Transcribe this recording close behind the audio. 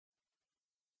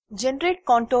Generate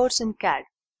contours in CAD.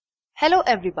 Hello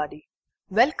everybody.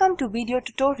 Welcome to video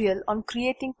tutorial on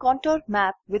creating contour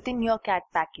map within your CAD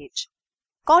package.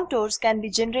 Contours can be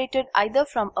generated either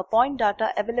from a point data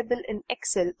available in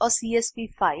Excel or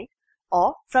CSV file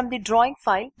or from the drawing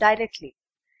file directly.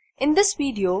 In this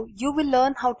video, you will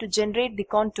learn how to generate the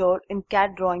contour in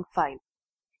CAD drawing file.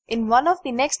 In one of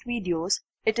the next videos,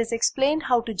 it is explained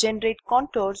how to generate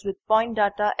contours with point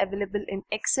data available in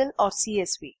Excel or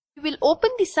CSV. We will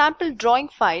open the sample drawing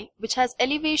file which has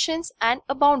elevations and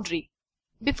a boundary.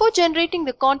 Before generating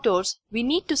the contours, we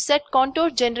need to set contour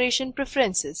generation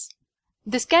preferences.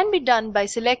 This can be done by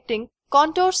selecting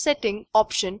Contour Setting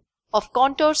option of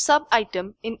Contour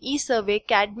sub-item in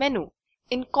ESurveyCADD menu.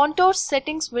 In Contour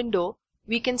Settings window,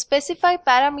 we can specify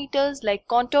parameters like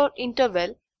contour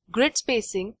interval, grid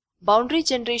spacing, boundary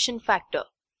generation factor.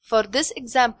 For this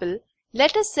example,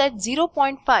 let us set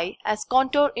 0.5 as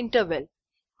contour interval.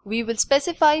 We will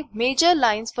specify major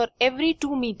lines for every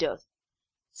 2 meters.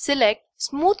 Select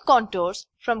Smooth Contours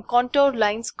from Contour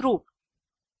Lines group.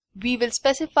 We will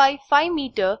specify 5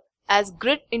 meter as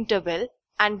grid interval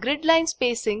and grid line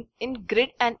spacing in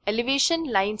Grid and Elevation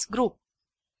Lines group.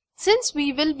 Since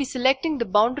we will be selecting the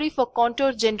boundary for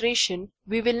contour generation,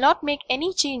 we will not make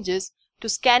any changes to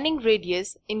scanning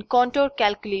radius in Contour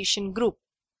Calculation group.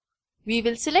 We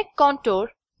will select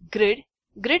Contour, Grid,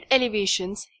 Grid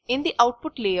Elevations in the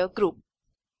Output Layer group.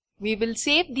 We will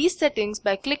save these settings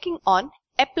by clicking on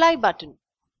Apply button.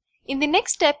 In the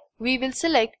next step, we will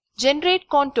select Generate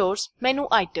Contours menu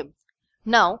item.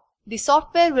 Now, the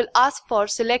software will ask for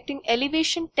selecting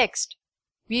elevation text.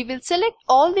 We will select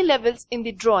all the levels in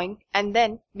the drawing and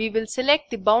then we will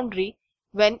select the boundary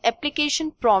when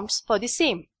application prompts for the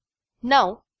same.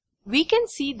 Now, we can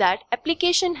see that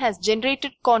application has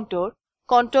generated contour,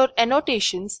 contour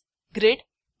annotations, grid,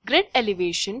 grid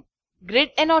elevation,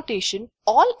 grid annotation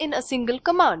all in a single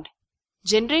command.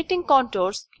 Generating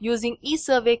contours using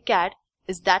ESurveyCADD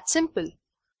is that simple.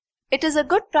 It is a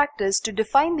good practice to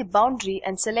define the boundary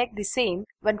and select the same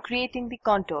when creating the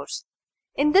contours.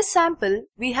 In this sample,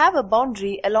 we have a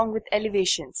boundary along with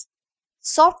elevations.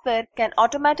 Software can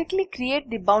automatically create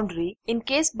the boundary in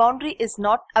case boundary is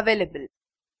not available.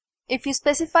 If you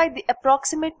specify the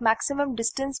approximate maximum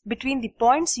distance between the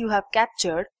points you have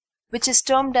captured, which is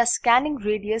termed as scanning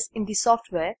radius in the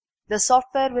software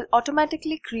will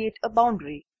automatically create a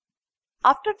boundary.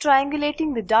 After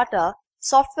triangulating the data,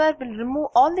 software will remove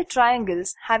all the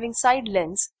triangles having side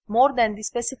lengths more than the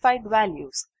specified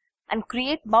values and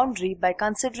create boundary by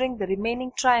considering the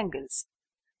remaining triangles.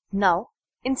 Now,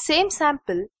 in same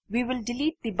sample, we will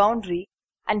delete the boundary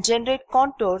and generate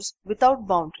contours without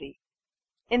boundary.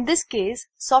 In this case,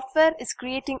 software is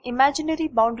creating imaginary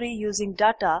boundary using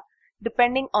data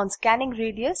depending on scanning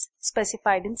radius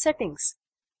specified in settings.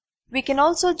 We can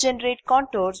also generate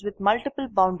contours with multiple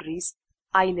boundaries,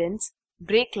 islands,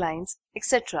 break lines,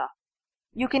 etc.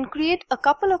 You can create a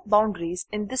couple of boundaries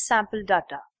in this sample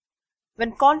data.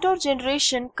 When contour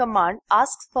generation command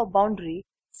asks for boundary,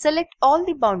 select all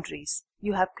the boundaries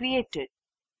you have created.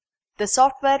 The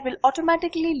software will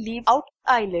automatically leave out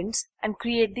islands and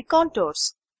create the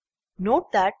contours.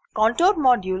 Note that contour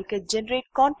module can generate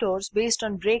contours based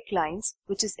on break lines,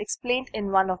 which is explained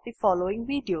in one of the following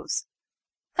videos.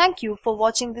 Thank you for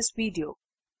watching this video.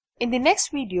 In the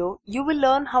next video, you will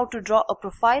learn how to draw a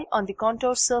profile on the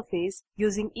contour surface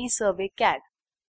using ESurveyCADD.